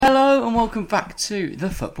and welcome back to the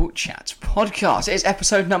Football Chat podcast. It's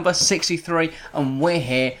episode number 63 and we're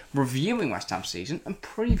here reviewing West Ham season and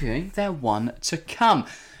previewing their one to come.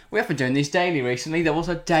 We have been doing these daily recently. There was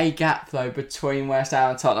a day gap though between West Ham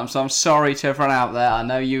and Tottenham, so I'm sorry to everyone out there. I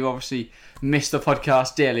know you obviously missed the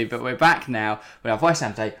podcast dearly, but we're back now. We'll have West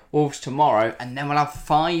Ham Day, Wolves tomorrow, and then we'll have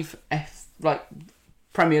five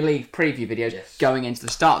Premier League preview videos going into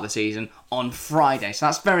the start of the season on Friday. So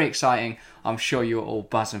that's very exciting. I'm sure you're all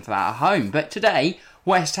buzzing for that at home. But today,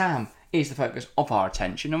 West Ham is the focus of our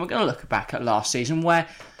attention, and we're going to look back at last season where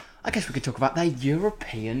I guess we could talk about their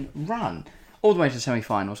European run. All the way to the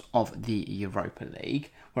semi-finals of the Europa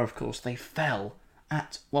League, where of course they fell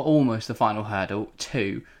at, almost the final hurdle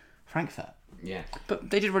to Frankfurt. Yeah.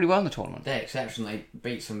 But they did really well in the tournament. They're exceptional. They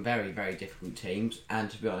beat some very, very difficult teams. And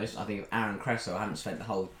to be honest, I think if Aaron Cresswell hadn't spent the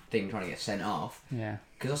whole thing trying to get sent off. Yeah.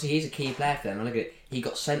 Because obviously he's a key player for them. And look at it. He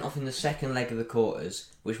got sent off in the second leg of the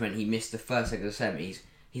quarters, which meant he missed the first leg of the semis.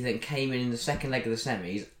 He then came in the second leg of the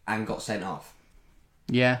semis and got sent off.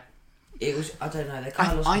 Yeah. It was, I don't know.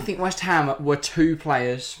 I think West Ham were 2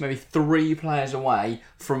 players, maybe 3 players away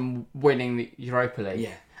from winning the Europa League.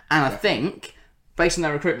 Yeah. And I think, based on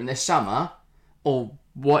their recruitment this summer, or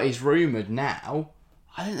what is rumoured now,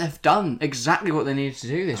 I think they've done exactly what they needed to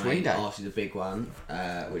do this window. Obviously the big one,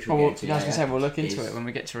 which we'll get to. I was going to say we'll look into it when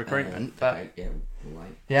we get to recruitment. But we'll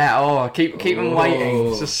wait. Yeah, keep them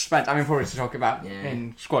waiting. Suspense. I mean, probably to talk about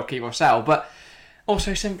in squad keep or sell, but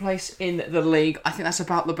also 7th place in the league. I think that's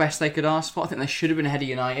about the best they could ask for. I think they should have been ahead of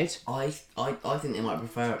United. I think they might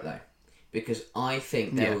prefer it though. Because I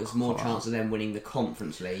think there was more chance of them winning the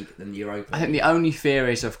Conference League than the Europa League. I think the only fear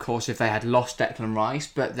is, of course, if they had lost Declan Rice,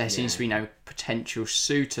 but there seems to be no potential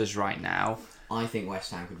suitors right now. I think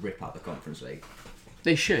West Ham could rip up the Conference League.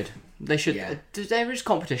 They should. Yeah. There is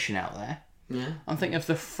competition out there. Yeah. I'm thinking of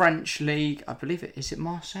the French League. I believe it. Is it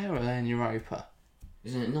Marseille or are they in Europa?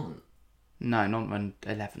 Isn't it Nantes? No, Nantes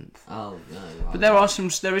 11th. Oh, no. But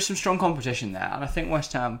there is some strong competition there, and I think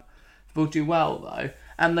West Ham will do well, though.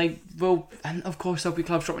 And they will, and of course there'll be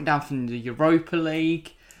clubs dropping down from the Europa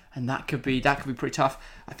League, and that could be pretty tough.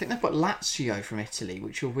 I think they've got Lazio from Italy,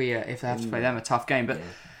 which will be if they have to play them a tough game. But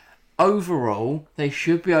overall, they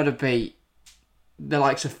should be able to beat the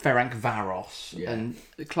likes of Ferencvaros and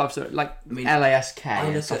the clubs that LASK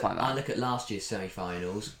and stuff like that. I look at last year's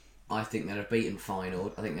semi-finals. I think they'd have beaten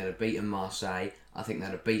Feyenoord. I think they'd have beaten Marseille. I think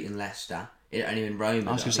they'd have beaten Leicester. Only in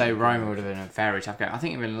Roma. I was going to say Roma would have been a very tough game. I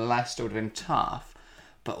think even Leicester would have been tough.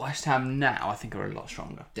 But West Ham now, I think, are a lot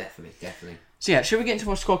stronger. Definitely. So yeah, should we get into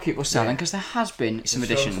what squad keep or selling? Because there has been some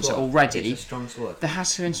additions already. It's a strong squad. There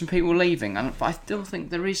has been some people leaving, but I still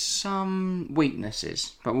think there is some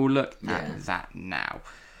weaknesses. But we'll look at that now.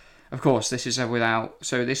 Of course, this is without.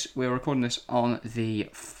 So we're recording this on the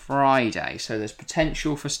Friday. So there's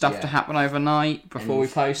potential for stuff to happen overnight before we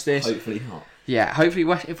post this. Hopefully not. Yeah, hopefully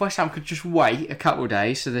if West Ham could just wait a couple of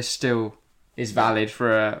days, so there's still is valid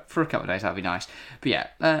for a couple of days, that'd be nice. But yeah,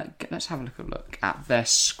 let's have a look at their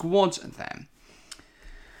squads then.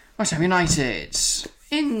 West Ham United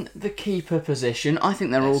in the keeper position. I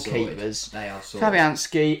think they're all sorted. keepers. They are sorted.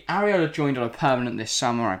 Fabianski, Areola joined on a permanent this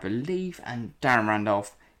summer, I believe, and Darren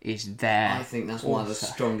Randolph is there. I think that's one of the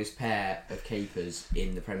strongest pair of keepers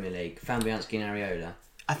in the Premier League. Fabianski and Areola.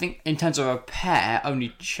 I think in terms of a pair,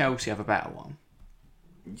 only Chelsea have a better one.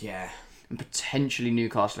 Yeah. And potentially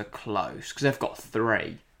Newcastle are close, because they've got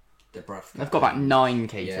 3. They've got about 9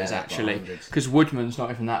 keepers, actually. Because Woodman's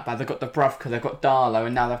not even that bad. They've got Dubravka, they've got Darlow,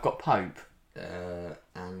 and now they've got Pope.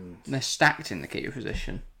 And they're stacked in the keeper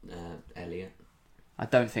position. Elliott. I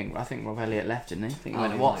think Rob Elliott left, didn't he? I think he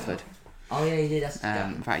went to Watford. Oh yeah, he did. That's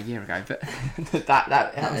about a year ago, but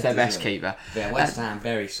that was their best keeper. Yeah, West Ham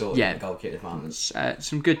very sorted in the goalkeeper department.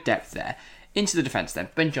 Some good depth there. Into the defence then,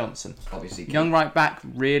 Ben Johnson. Obviously, young right back,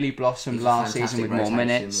 really blossomed last season with more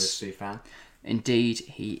minutes. With Indeed,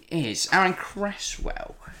 he is. Aaron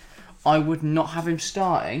Cresswell, I would not have him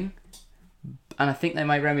starting, and I think they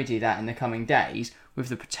may remedy that in the coming days with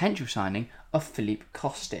the potential signing of Filip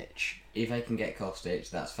Kostic. If they can get Kostic,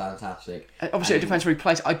 that's fantastic. Obviously, it depends where he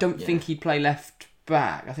plays. I don't think he'd play left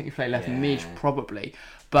back. I think he'd play left mid probably.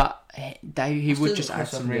 But he would just add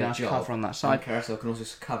some really nice cover on that side. And Carousel can also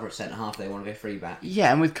cover at centre half. They want to go free back.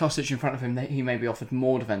 Yeah, and with Kostic in front of him, he may be offered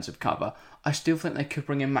more defensive cover. I still think they could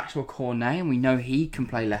bring in Maxwell Cornet, and we know he can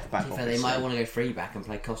play left back. They might want to go free back and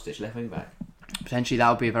play Kostic left wing back. Potentially, that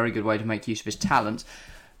would be a very good way to make use of his talent.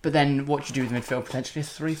 But then, what do you do with the midfield? Potentially a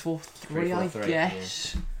 3-4-3, I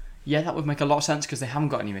guess. Yeah, that would make a lot of sense because they haven't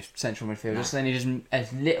got any central midfielders, so they need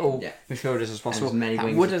as little midfielders as possible. As many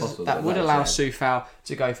wings as possible. That would allow Soufal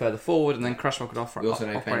to go further forward, and then Cresswell could offer. We also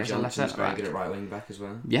know Ben operate as a left Johnson's centre very back. good at right wing back as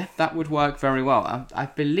well. Yeah, that would work very well. I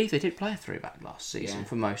believe they did play a 3-back last season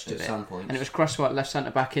for most of it, at some points. and it was Cresswell at left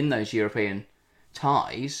centre back in those European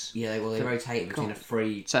ties. Yeah, they rotated between a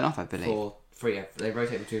 3 Centre off, I believe. 4-3. They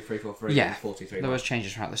rotated between 3-4-3 Yeah, and 4-2-3. there was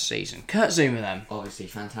changes throughout the season. Kurt Zuma then. Obviously,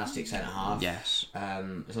 fantastic centre half. Yes.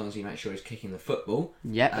 As long as you make sure he's kicking the football.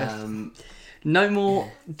 Yep. No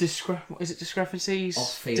more discrepancies,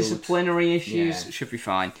 Off-field. disciplinary issues. Yeah. Should be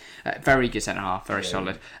fine. Very good centre half, very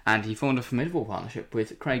solid, and he formed a formidable partnership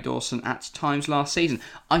with Craig Dawson at times last season.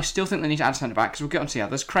 I still think they need to add centre back because we'll get on to the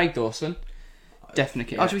others. Craig Dawson,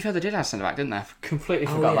 definitely. Yeah. Oh, to be fair, they did add centre back, didn't they? I completely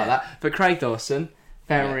forgot about that. But Craig Dawson,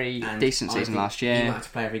 very decent season last year. He might have to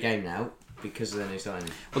play every game now because of the new signing.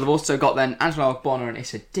 Well, they've also got then Angelo Ogbonna and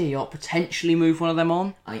Issa Diop, potentially move one of them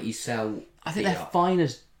on. I think you sell. I think they're fine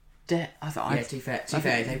as depth. To be fair,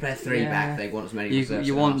 if they play a 3-back, they want as many reserves.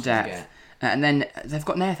 You as want Arsenal depth. And then they've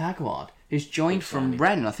got Nath Aguard, who's joined from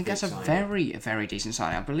Rennes. I think that's a very, very decent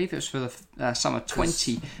signing. I believe it was for the sum of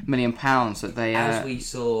 £20 million that they as we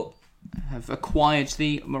saw, have acquired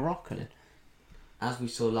the Moroccan. As we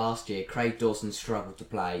saw last year, Craig Dawson struggled to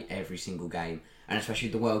play every single game. And especially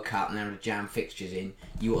the World Cup, and there were jam fixtures in,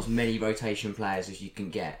 you want as many rotation players as you can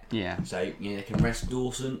get. Yeah. So, they can rest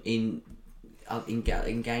Dawson in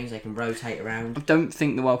games, they can rotate around. I don't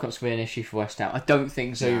think the World Cup's going to be an issue for West Ham. I don't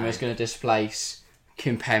think Zuma's going to displace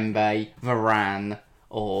Kimpembe, Varane,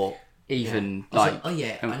 or even I know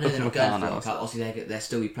they're not going to the World Cup. Obviously, they'll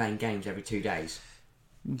still be playing games every 2 days.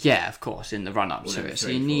 Yeah, of course, in the run-up to it. So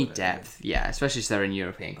you need depth, especially if they're in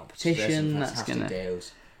European competition. That's going to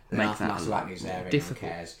make that Masuaku's there,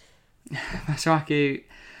 difficult. Cares. Masuaku,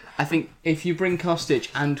 I think if you bring Kostic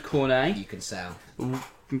and Cornet, you can sell.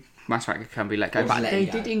 Masuaku can be let go. But they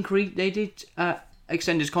did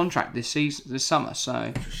extend his contract this summer.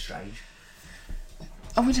 So which was strange.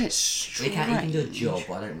 I wouldn't say it's strange. He can do a job,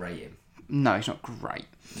 but I don't rate him. No, he's not great.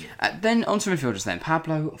 Yeah. Then on to midfielders. Then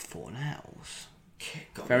Pablo Fornals.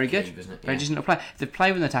 Very good. Very decent to play. If they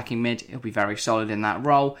play with an attacking mid, he'll be very solid in that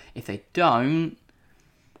role. If they don't,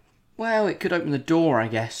 well, it could open the door, I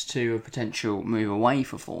guess, to a potential move away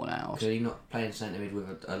for Fornals. Could he not play in centre mid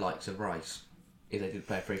with a likes of Rice? If they did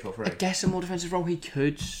play a 3-4-3? I guess a more defensive role he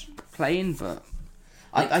could play in, but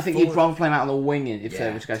I think he'd rather play him out on the wing if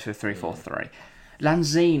they were to go for a 3-4-3.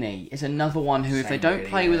 Lanzini is another one who, if they don't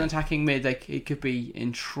play with an attacking mid, he could be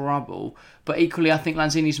in trouble. But equally, I think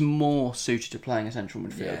Lanzini's more suited to playing a central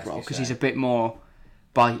midfield role because he's a bit more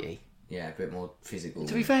bitey. Yeah, a bit more physical.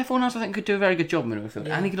 To be fair, Fornals, I think, could do a very good job in the midfield.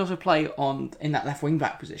 And he could also play in that left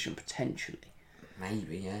wing-back position, potentially.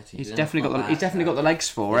 Maybe, yeah. He's definitely got the legs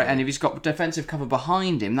for it, and if he's got defensive cover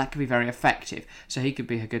behind him, that could be very effective. So he could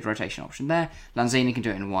be a good rotation option there. Lanzini can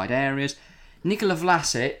do it in wide areas. Nikola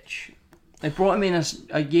Vlasic, they brought him in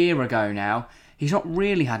a year ago now. He's not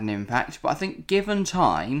really had an impact, but I think given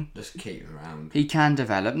time, just keep him around. He can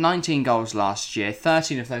develop. 19 goals last year.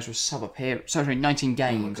 13 of those were sub-appearance. Sorry, 19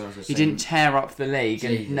 games. God, he didn't tear up the league,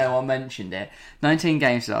 and no one mentioned it. 19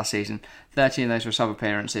 games last season. 13 of those were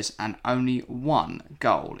sub-appearances, and only 1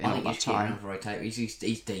 goal in all that time. He's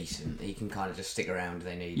decent. He can kind of just stick around if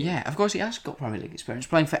they need him. Yeah, of course he has got Premier League experience,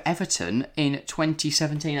 playing for Everton in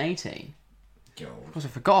 2017-18. Of course, I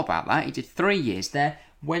forgot about that. He did 3 years there.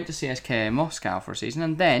 Went to CSKA in Moscow for a season,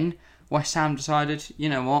 and then West Ham decided, you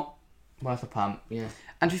know what, worth a punt. Yeah.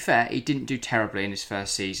 And to be fair, he didn't do terribly in his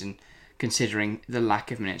first season, considering the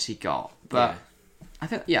lack of minutes he got. But I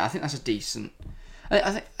think that's a decent.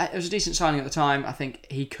 I think it was a decent signing at the time. I think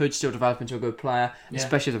he could still develop into a good player,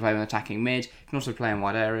 especially if they play with an attacking mid. He can also play in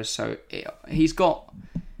wide areas, so he's got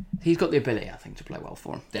the ability, I think, to play well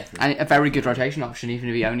for him. Definitely. And a very good rotation option, even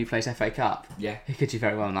if he only plays FA Cup. Yeah. He could do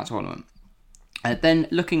very well in that tournament. Then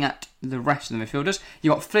looking at the rest of the midfielders,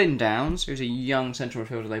 you've got Flynn Downs, who's a young central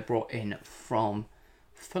midfielder they brought in from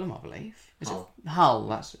Fulham, I believe.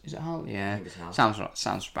 Hull? Is it Hull? Yeah. I think it's Hull.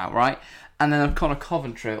 Sounds about right. And then Connor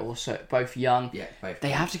Coventry, also both young. Yeah, both. They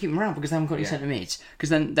have to keep them around because they haven't got any centre mids. Because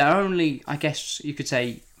then they're only, I guess you could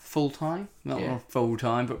say, full-time. Not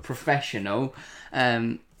full-time, but professional.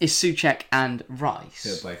 Is Souček and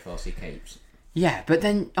Rice. Who are both Farsi capes. Yeah, but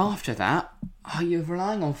then after that, are you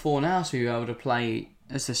relying on Fornals to be able to play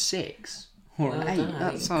as a 6 or an 8?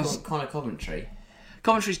 That sounds. Connor Coventry.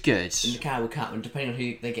 Coventry's good. In the Carabao Cup, and depending on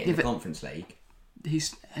who they get in the Conference League.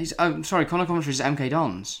 Connor Coventry's at MK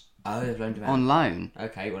Dons. Oh, they've loaned him out. On loan.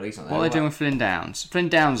 Okay, well he's not there. What are they doing with Flynn Downs? Flynn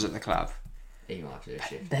Downs at the club. He might do a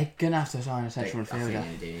shift. They're going to have to sign a central midfielder.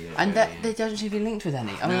 And they don't seem to be linked with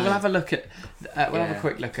any. I mean, we'll have a look at... we'll have a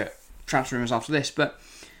quick look at transfer rumours after this, but...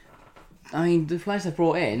 I mean, the players they've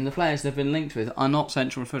brought in, the players they've been linked with, are not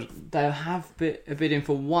central midfielders. They have a bid in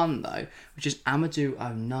for one, though, which is Amadou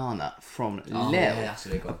Onana from Lille. Yeah, that's a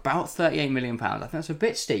big one. About £38 million. I think that's a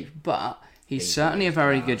bit steep, but he's certainly a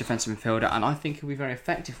very good defensive midfielder, and I think he'll be very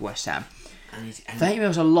effective for West Ham. And 30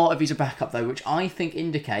 million is a lot if he's a backup, though, which I think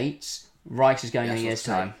indicates Rice is going in a year's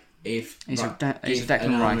time. If he's a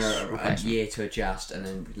Declan Rice a year to adjust, and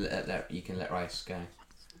then you can let Rice go.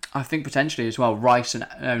 I think potentially as well, Rice and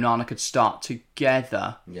Onana could start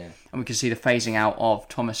together. Yeah. And we could see the phasing out of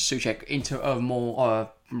Thomas Souček into a more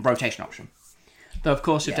rotation option. Though, of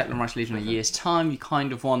course, if Declan Rice leaves in a year's time, you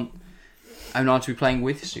kind of want Onana to be playing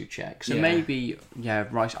with Souček. So maybe,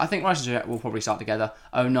 Rice. I think Rice and Souček will probably start together.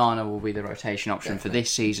 Onana will be the rotation option for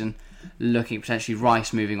this season, looking at potentially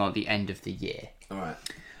Rice moving on at the end of the year. All right.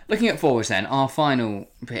 Looking at forwards then, our final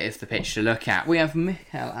bit of the pitch to look at, we have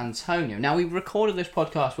Mikel Antonio. Now, we recorded this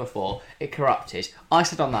podcast before, it corrupted. I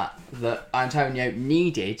said on that Antonio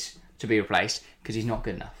needed to be replaced because he's not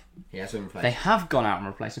good enough. He has been replaced. They have gone out and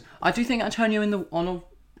replaced him. I do think Antonio on a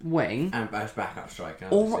wing... And as backup striker.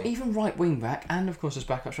 Or even right wing back, and of course as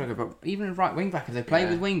backup striker, but even as right wing back, if they play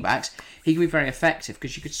with wing backs, he can be very effective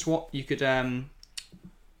because you could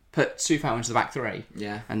put Soufal into the back three,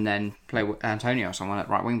 and then play with Antonio or someone at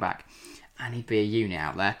right wing back, and he'd be a unit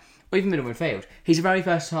out there. Or even middle midfield. He's a very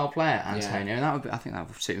versatile player, Antonio, and I think that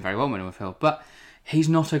would suit him very well middle midfield. But he's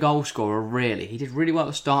not a goal scorer really. He did really well at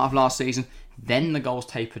the start of last season. Then the goals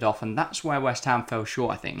tapered off, and that's where West Ham fell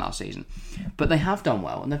short, I think, last season. But they have done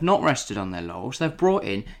well, and they've not rested on their laurels. They've brought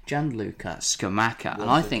in Gianluca Scamacca, and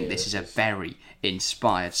I think this is a very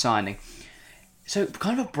inspired signing. So,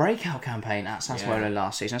 kind of a breakout campaign at Sassuolo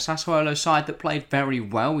last season. A Sassuolo side that played very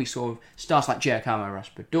well. We saw stars like Giacomo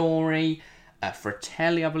Raspadori,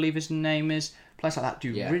 Fratelli, I believe his name is. Players like that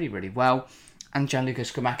do really, really well. And Gianluca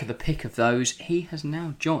Scamacca, the pick of those, he has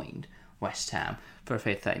now joined West Ham for a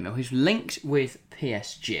fee of 30 mil. He's linked with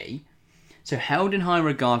PSG. So, held in high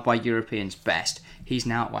regard by Europeans best, he's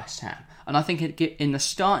now at West Ham. And I think in the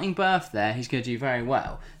starting berth there, he's going to do very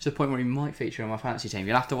well. To the point where he might feature on my fantasy team.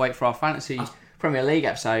 You'll have to wait for our fantasy Premier League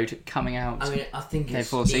episode coming out. I mean, I think it's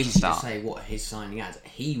before the season easy to starts. say what his signing adds.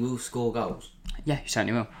 He will score goals. Yeah, he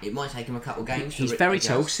certainly will. It might take him a couple of games. He's very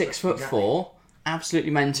tall, 6'4", absolutely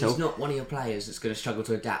mental. He's not one of your players that's going to struggle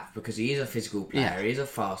to adapt because he is a physical player. He is a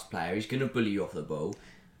fast player. He's going to bully you off the ball.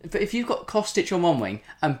 But if you've got Kostic on one wing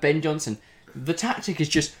and Ben Johnson, the tactic is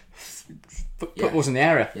just put balls in the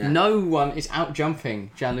area. Yeah. No one is out jumping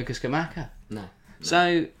Gianluca Scamacca. No.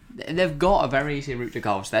 So they've got a very easy route to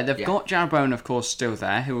goals there. They've got Jarrod Bowen, of course, still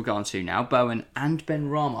there, who we'll go on to now. Bowen and Ben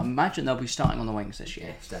Rama. I imagine they'll be starting on the wings this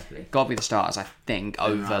year. Yes, definitely. Got to be the starters, I think,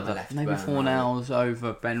 maybe Fornals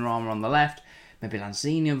over Ben Rama on the left. Maybe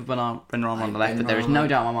Lanzini over Ben Rama on the left. But there is no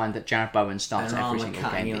doubt in my mind that Jarrod Bowen starts every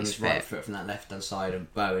single game. He's fit. Right foot from that left-hand side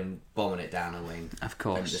and Bowen bombing it down the wing. Of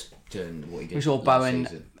course. And just doing what he did. We saw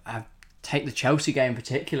Bowen take the Chelsea game in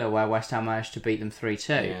particular where West Ham managed to beat them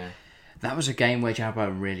 3-2. Yeah. That was a game where Jarrod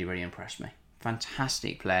Bowen really, really impressed me.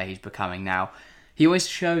 Fantastic player he's becoming now. He always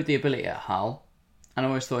showed the ability at Hull, and I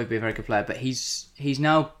always thought he'd be a very good player, but he's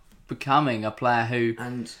now becoming a player who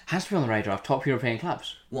has to be on the radar of top European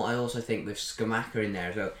clubs. What I also think with Scamacca in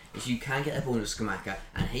there as well is you can get the ball to Scamacca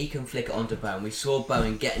and he can flick it onto Bowen. We saw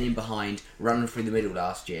Bowen getting in behind, running through the middle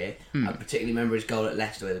last year. I particularly remember his goal at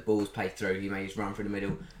Leicester where the ball was played through. He made his run through the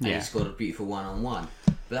middle and he scored a beautiful one-on-one.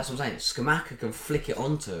 But that's what I'm saying. Scamacca can flick it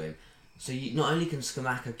onto him. So not only can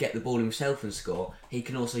Scamacca get the ball himself and score, he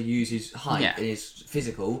can also use his height and his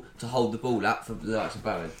physical to hold the ball up for the likes of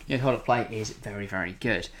Bowen. Yeah, hold up play is very, very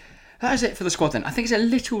good. That is it for the squad then. I think it's a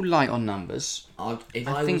little light on numbers. If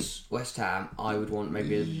I was West Ham, I would want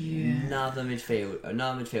maybe another midfielder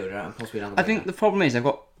and possibly another winger. I think the problem is they've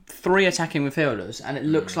got 3 attacking midfielders and it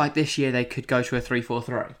looks like this year they could go to a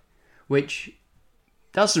 3-4-3, which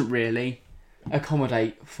doesn't really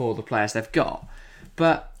accommodate for the players they've got.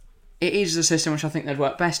 But it is the system which I think they'd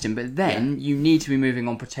work best in, but then you need to be moving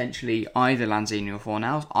on potentially either Lanzini or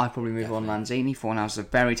Fornals. I'd probably move on Lanzini. Fornals is a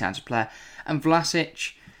very talented player. And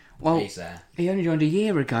Vlasic, well, he's there. He only joined a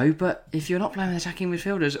year ago, but if you're not playing with attacking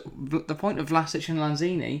midfielders, the point of Vlasic and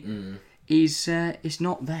Lanzini is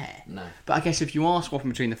not there. No. But I guess if you are swapping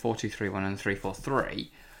between the 4-2-3-1 and the 3-4-3,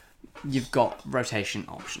 you've got rotation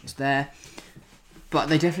options there. But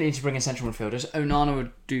they definitely need to bring in central midfielders. Onana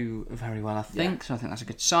would do very well, I think. So I think that's a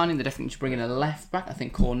good signing. They definitely need to bring in a left back. I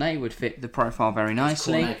think Cornet would fit the profile very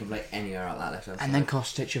nicely. Cornet can play anywhere out that left and then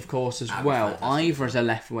Kostic, of course, as well. Either as a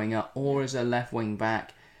left winger or as a left wing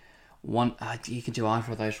back. You can do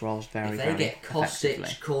either of those roles very, very If they get Kostic,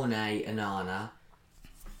 effectively. Cornet, and Anna,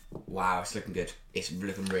 wow, it's looking good. It's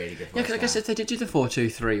looking really good. Yeah, because I guess if they did do the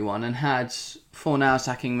 4-2-3-1 and had Fornal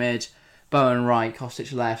attacking mid, Bowen right,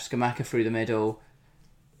 Kostic left, Scamacca through the middle,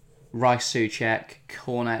 Rice, Souček,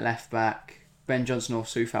 Cornet left back, Ben Johnson or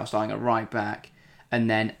Soufal starting at right back, and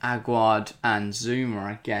then Aguard and Zuma,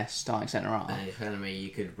 I guess, starting centre half. And you're telling me you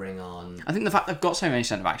could bring on... I think the fact they've got so many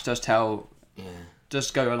centre backs does go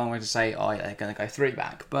a long way to say, oh, yeah, they're going to go 3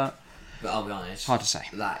 back, but I'll be honest, hard to say.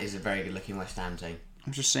 That is a very good looking West Ham team.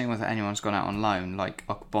 I'm just seeing whether anyone's gone out on loan, like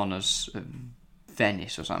Okbona's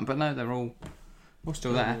Venice or something, but no, they're all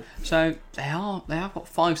still there. So they have got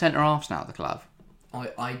 5 centre halves now at the club.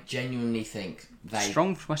 I genuinely think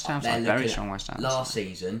Strong West Ham side, very strong West Ham. Last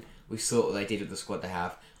season, we saw what they did with the squad they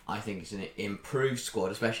have. I think it's an improved squad,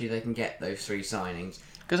 especially if they can get those 3 signings.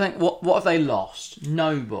 Because what have they lost?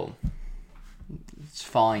 Noble. It's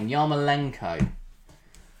fine. Yarmolenko,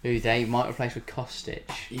 who they might replace with Kostic.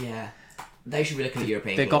 Yeah. They should be looking at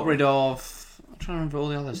European They got glory. rid of... I'm trying to remember all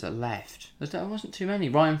the others that left. There wasn't too many.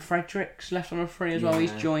 Ryan Fredericks left on a free as well.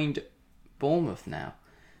 He's joined Bournemouth now.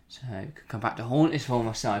 So, could come back to haunt his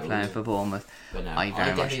former side playing for Bournemouth. But no, I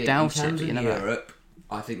very much doubt it. In terms But you of never know. Europe,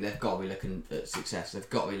 I think they've got to be looking at success. They've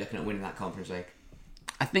got to be looking at winning that Conference League.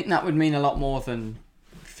 I think that would mean a lot more than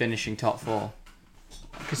finishing top 4.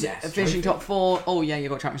 Because finishing top 4, oh yeah,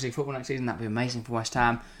 you've got Champions League football next season. That'd be amazing for West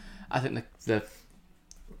Ham. I think the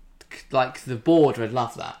board would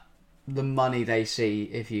love that. The money they see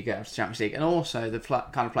if you get up to Champions League, and also the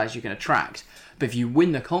kind of players you can attract. But if you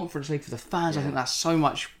win the Conference League for the fans, I think that's so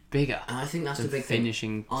much bigger. And I think that's the big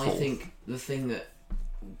finishing thing. I think the thing that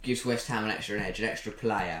gives West Ham an extra edge, an extra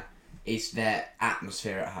player, is their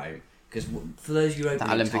atmosphere at home. Because for those Europa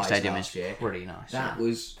That Olympic ties Stadium last is year, pretty nice. that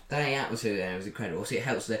atmosphere there was incredible. So it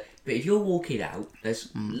helps there. But if you're walking out, there's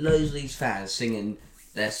loads of these fans singing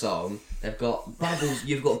their song. They've got bubbles.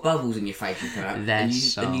 You've got bubbles in your face. You come out,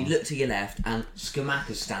 and you look to your left, and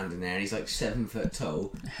Scamacca's standing there, and he's like 7 foot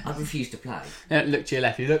tall. I'd refuse to play. You don't look to your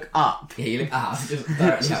left, you look up. Yeah, you look up, just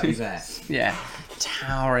directly up. He's there. Yeah,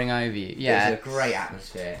 towering over you. Yeah, It's a great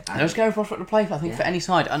atmosphere. And there's going prospect to play for, I think, for any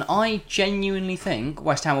side, and I genuinely think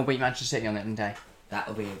West Ham will beat Manchester City on the opening day.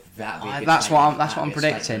 that'll be a good That's what I'm statement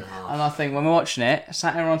predicting, and a half. and I think when we're watching it,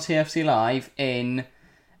 sat here on TFC Live in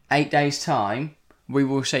 8 days' time, we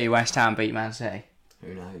will see West Ham beat Man City.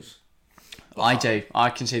 Who knows? I do. I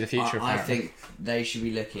can see the future. I think they should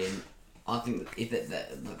be looking. I think if they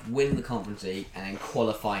win the Conference League and then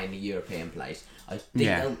qualify in the European place, I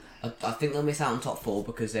think they'll miss out on top 4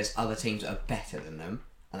 because there's other teams that are better than them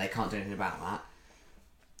and they can't do anything about that.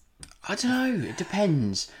 I don't know. It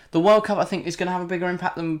depends. The World Cup, I think, is going to have a bigger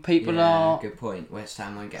impact than people are Good point. West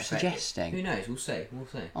Ham won't get suggesting. Who knows? We'll see.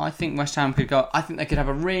 I think West Ham could go. I think they could have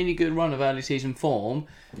a really good run of early season form.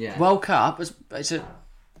 Yeah. World Cup, it's a,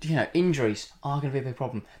 injuries are going to be a big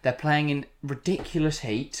problem. They're playing in ridiculous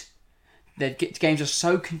heat. Their games are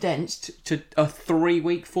so condensed to a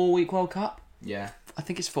 3-week, 4-week World Cup. Yeah. I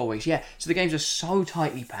think it's 4 weeks. Yeah. So the games are so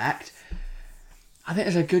tightly packed. I think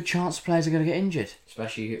there's a good chance players are going to get injured.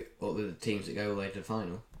 Especially all the teams that go all the way to the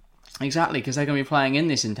final. Exactly, because they're going to be playing in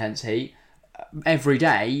this intense heat every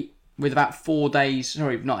day with about 4 days.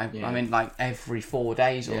 Sorry, I mean like every 4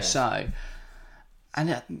 days or so.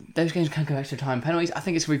 And those games can go extra time penalties. I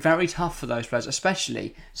think it's going to be very tough for those players,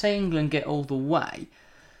 especially, say England get all the way.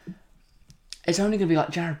 It's only going to be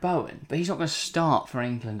like Jarrod Bowen, but he's not going to start for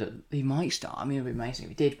England. He might start. I mean, it would be amazing if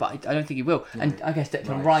he did, but I don't think he will. No. And I guess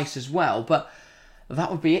Declan Rice as well, but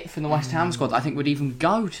that would be it from the West Ham squad that I think would even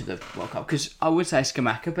go to the World Cup. Because I would say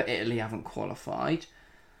Scamacca, but Italy haven't qualified.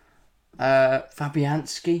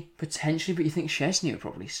 Fabianski, potentially, but you think Szczesny would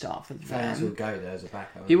probably start for them. Fabianski will go there as a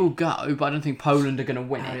backup. He will go, but I don't think Poland are going to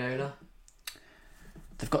win it.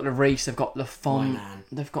 They've got the Reece, they've got the Font,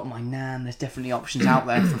 they've got Mainan. There's definitely options out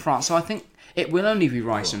there for France. So I think it will only be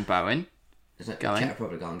Rice and Bowen going. Czech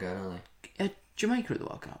Republic aren't going, are they? Jamaica at the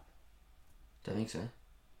World Cup? Don't think so.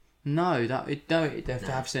 No, they'd have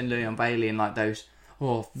to have seen Leon Bailey and like those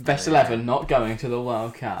best 11 not going to the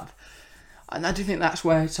World Cup. And I do think that's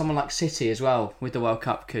where someone like City as well with the World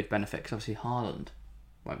Cup could benefit, because obviously Haaland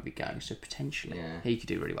won't be going, so potentially he could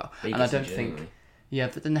do really well. And I don't think. Yeah,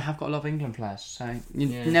 but then they have got a lot of England players, so you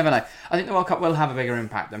never know. I think the World Cup will have a bigger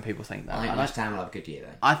impact than people think, though. I think West Ham will have a good year,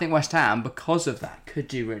 though. I think West Ham, because of that, could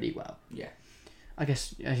do really well. Yeah. I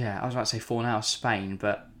guess, I was about to say 4 now, Spain,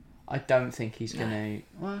 but I don't think he's going to...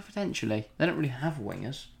 Well, potentially. They don't really have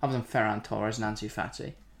wingers, other than Ferran Torres and Ansu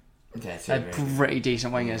Fati. Okay, they're pretty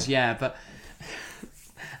decent wingers, but...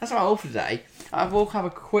 That's about all for today. I will have a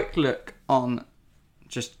quick look on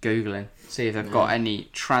just Googling, see if they've got any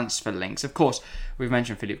transfer links. Of course, we've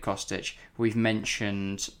mentioned Filip Kostic, we've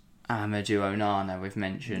mentioned Amadou Onana, we've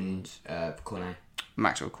mentioned Cornet.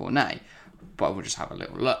 Maxwell Cornet, but we'll just have a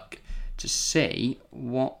little look to see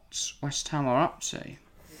what West Ham are up to.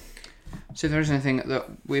 See if there is anything that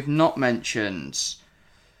we've not mentioned.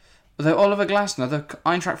 Although Oliver Glasner, the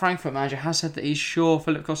Eintracht Frankfurt manager, has said that he's sure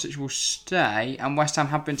Filip Kostic will stay, and West Ham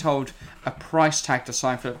have been told a price tag to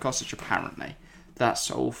sign Filip Kostic, apparently. That's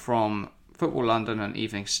all from Football London and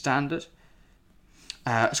Evening Standard.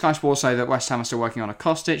 Sky Sports say that West Ham are still working on a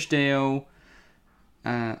Kostic deal.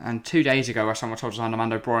 And 2 days ago, West Ham were told to sign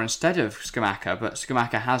Armando Broja instead of Scamacca, but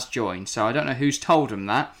Scamacca has joined, so I don't know who's told them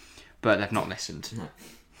that, but they've not listened. No.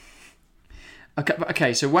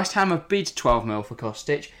 Okay, so West Ham have bid 12 mil for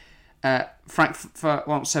Kostic. Frankfurt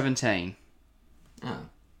wants 17. Oh,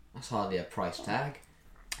 that's hardly a price tag.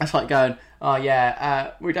 That's like going,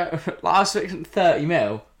 we don't. Last week 30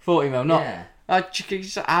 mil, 40 mil, not. Yeah.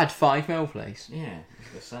 Just add 5 mil, please. Yeah,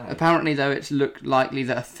 I was gonna say. Apparently, though, it's looked likely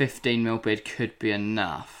that a 15 mil bid could be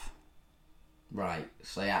enough. Right,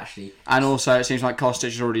 so they actually. And also, it seems like Kostic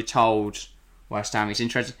has already told West Ham he's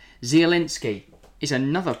interested. Zielinski is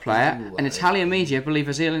another player, and Italian media believe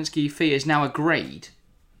a Zielinski fee is now agreed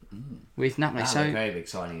with Napoli. That's a very big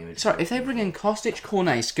signing. Sorry, if they bring in Kostic,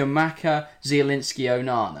 Cornet, Scamacca, Zielinski,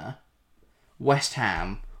 Onana, West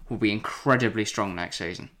Ham will be incredibly strong next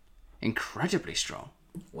season. Incredibly strong.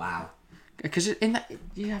 Wow. Because in that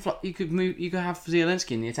you could have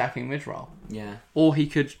Zielinski in the attacking mid role. Yeah. Or he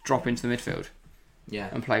could drop into the midfield. Yeah.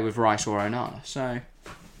 And play with Rice or Onana. So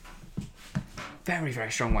very,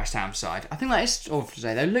 very strong West Ham side. I think that is all for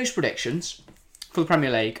today though. Loose predictions for the Premier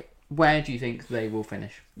League. Where do you think they will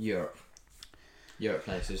finish? Europe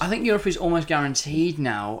places. I think Europe is almost guaranteed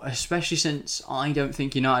now, especially since I don't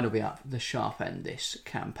think United will be at the sharp end this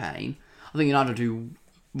campaign. I think United will do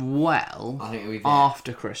well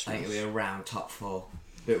after Christmas. I think it'll be around top 4.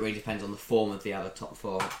 But it really depends on the form of the other top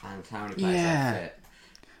 4 and how many players they fit.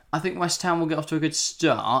 I think West Ham will get off to a good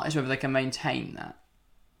start. It's whether they can maintain that.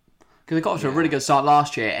 Because they got off to a really good start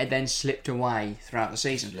last year and then slipped away throughout the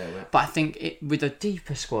season. But I think with a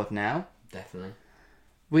deeper squad now, definitely,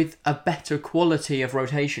 with a better quality of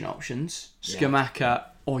rotation options, Scamacca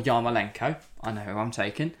or Yarmolenko, I know who I'm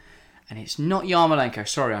taking. And it's not Yarmolenko,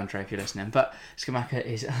 sorry Andre if you're listening, but Scamacca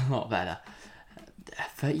is a lot better.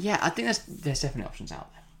 But yeah, I think there's definitely options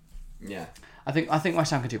out there. Yeah. I think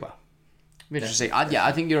West Ham can do well. We'll just see.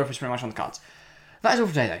 I think Europe is pretty much on the cards. That is all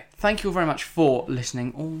for today though. Thank you all very much for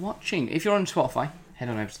listening or watching. If you're on Spotify, head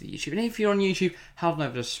on over to the YouTube. And if you're on YouTube, head on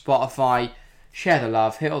over to Spotify, share the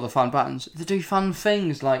love, hit all the fun buttons that do fun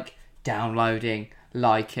things like downloading,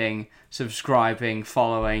 liking, subscribing,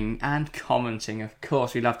 following, and commenting. Of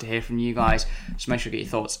course, we'd love to hear from you guys, so make sure to get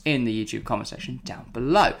your thoughts in the YouTube comment section down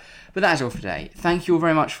below. But that is all for today. Thank you all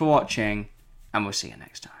very much for watching, and we'll see you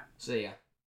next time. See ya.